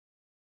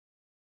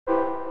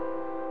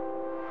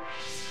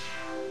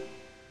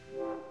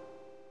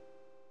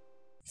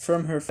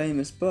From her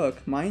famous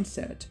book,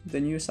 Mindset, The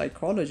New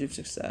Psychology of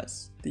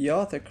Success, the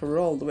author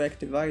Carol Dweck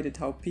divided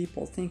how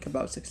people think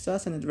about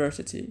success and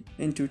adversity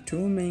into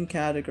two main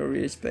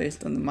categories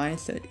based on the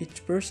mindset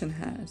each person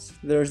has.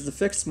 There's the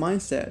fixed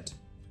mindset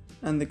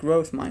and the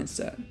growth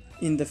mindset.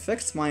 In the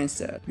fixed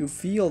mindset, you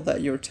feel that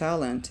your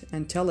talent,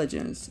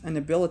 intelligence, and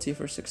ability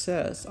for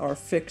success are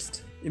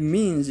fixed. It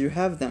means you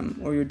have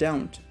them or you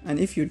don't, and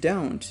if you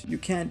don't, you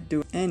can't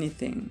do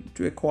anything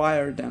to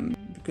acquire them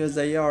because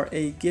they are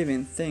a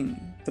given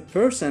thing. The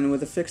person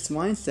with a fixed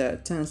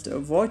mindset tends to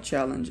avoid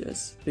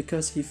challenges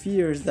because he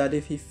fears that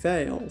if he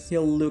fails,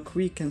 he'll look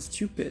weak and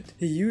stupid.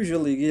 He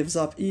usually gives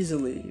up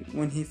easily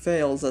when he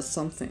fails at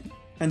something,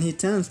 and he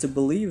tends to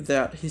believe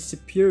that he's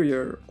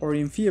superior or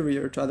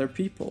inferior to other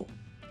people.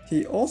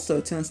 He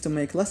also tends to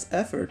make less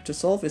effort to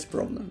solve his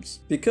problems,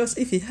 because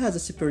if he has a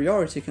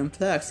superiority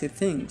complex, he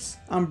thinks,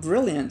 I'm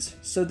brilliant,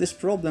 so this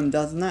problem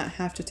does not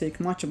have to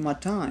take much of my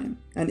time.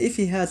 And if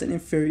he has an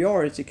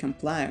inferiority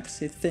complex,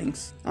 he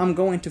thinks, I'm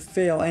going to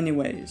fail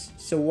anyways,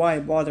 so why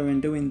bother in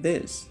doing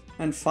this?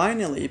 And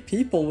finally,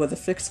 people with a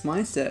fixed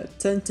mindset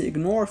tend to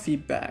ignore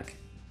feedback,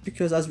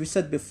 because as we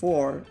said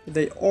before,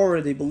 they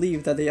already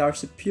believe that they are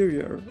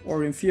superior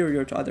or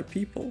inferior to other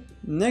people.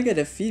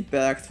 Negative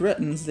feedback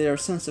threatens their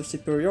sense of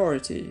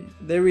superiority.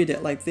 They read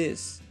it like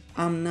this: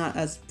 I'm not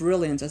as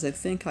brilliant as I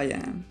think I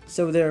am.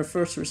 So their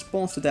first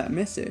response to that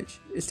message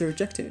is to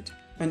reject it.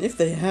 And if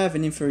they have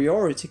an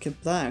inferiority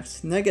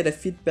complex, negative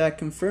feedback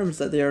confirms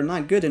that they are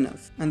not good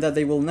enough and that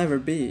they will never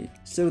be.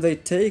 So they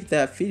take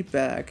that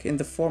feedback in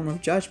the form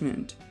of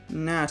judgment,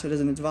 not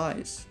as an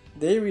advice.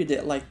 They read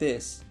it like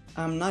this: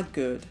 I'm not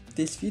good.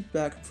 This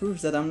feedback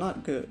proves that I'm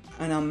not good,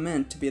 and I'm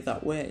meant to be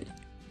that way.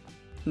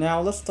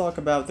 Now let's talk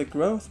about the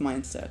growth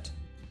mindset.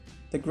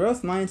 The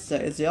growth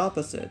mindset is the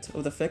opposite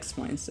of the fixed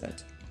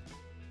mindset.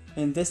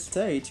 In this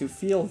state, you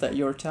feel that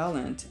your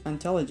talent,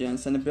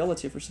 intelligence, and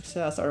ability for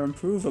success are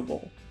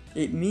improvable.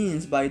 It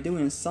means by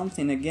doing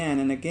something again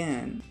and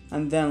again,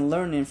 and then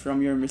learning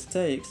from your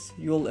mistakes,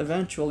 you'll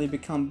eventually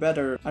become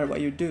better at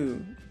what you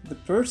do. The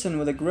person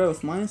with a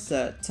growth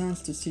mindset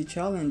tends to see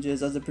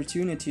challenges as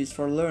opportunities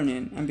for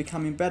learning and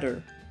becoming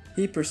better.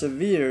 He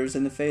perseveres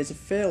in the face of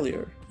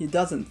failure. He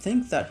doesn't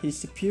think that he's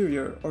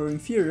superior or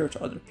inferior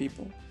to other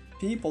people.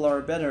 People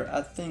are better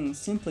at things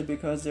simply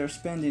because they're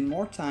spending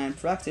more time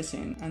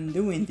practicing and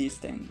doing these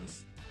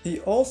things. He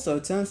also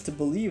tends to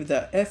believe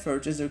that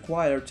effort is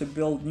required to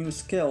build new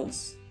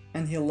skills,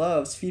 and he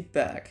loves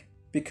feedback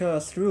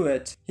because through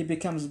it, he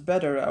becomes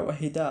better at what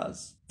he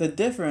does. The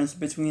difference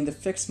between the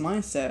fixed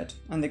mindset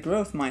and the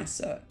growth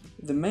mindset.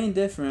 The main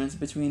difference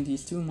between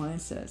these two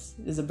mindsets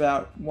is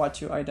about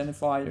what you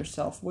identify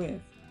yourself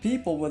with.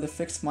 People with a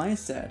fixed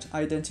mindset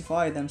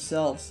identify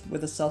themselves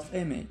with a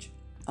self-image.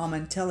 I'm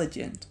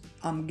intelligent,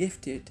 I'm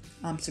gifted,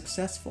 I'm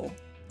successful,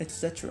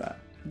 etc.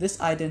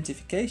 This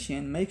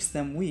identification makes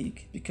them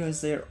weak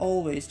because they are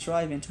always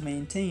striving to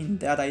maintain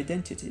that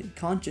identity,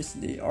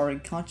 consciously or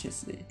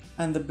unconsciously.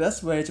 And the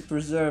best way to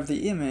preserve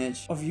the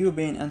image of you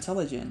being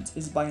intelligent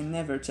is by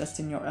never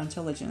testing your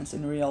intelligence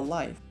in real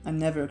life and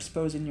never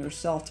exposing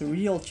yourself to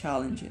real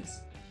challenges.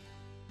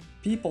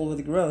 People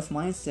with growth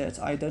mindsets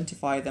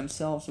identify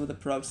themselves with the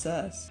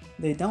process.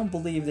 They don't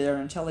believe they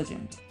are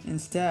intelligent.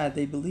 Instead,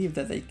 they believe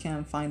that they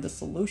can find a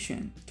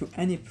solution to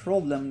any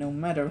problem no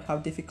matter how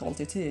difficult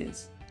it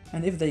is.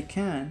 And if they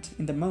can't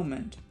in the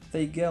moment,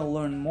 they go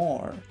learn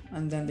more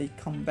and then they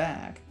come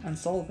back and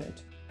solve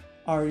it.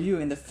 Are you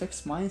in the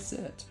fixed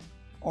mindset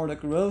or the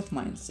growth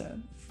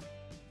mindset?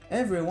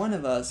 Every one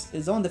of us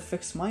is on the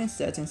fixed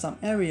mindset in some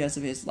areas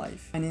of his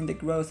life and in the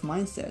growth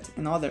mindset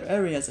in other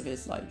areas of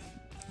his life.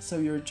 So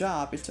your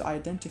job is to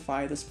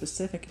identify the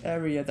specific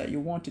area that you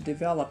want to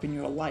develop in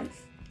your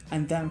life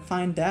and then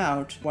find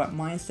out what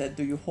mindset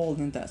do you hold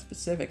in that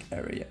specific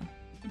area.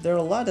 There are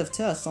a lot of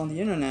tests on the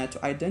internet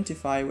to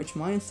identify which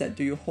mindset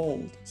do you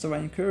hold, so I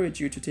encourage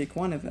you to take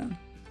one of them.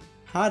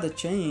 How to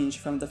change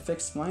from the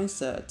fixed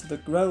mindset to the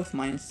growth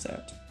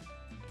mindset.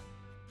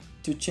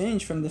 To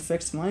change from the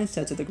fixed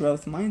mindset to the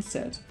growth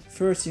mindset,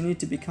 first you need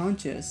to be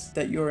conscious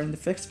that you're in the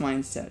fixed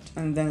mindset,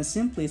 and then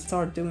simply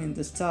start doing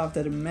the stuff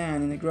that a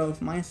man in a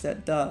growth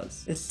mindset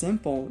does. It's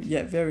simple,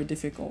 yet very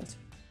difficult.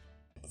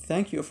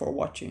 Thank you for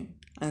watching,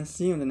 and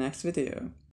see you in the next video.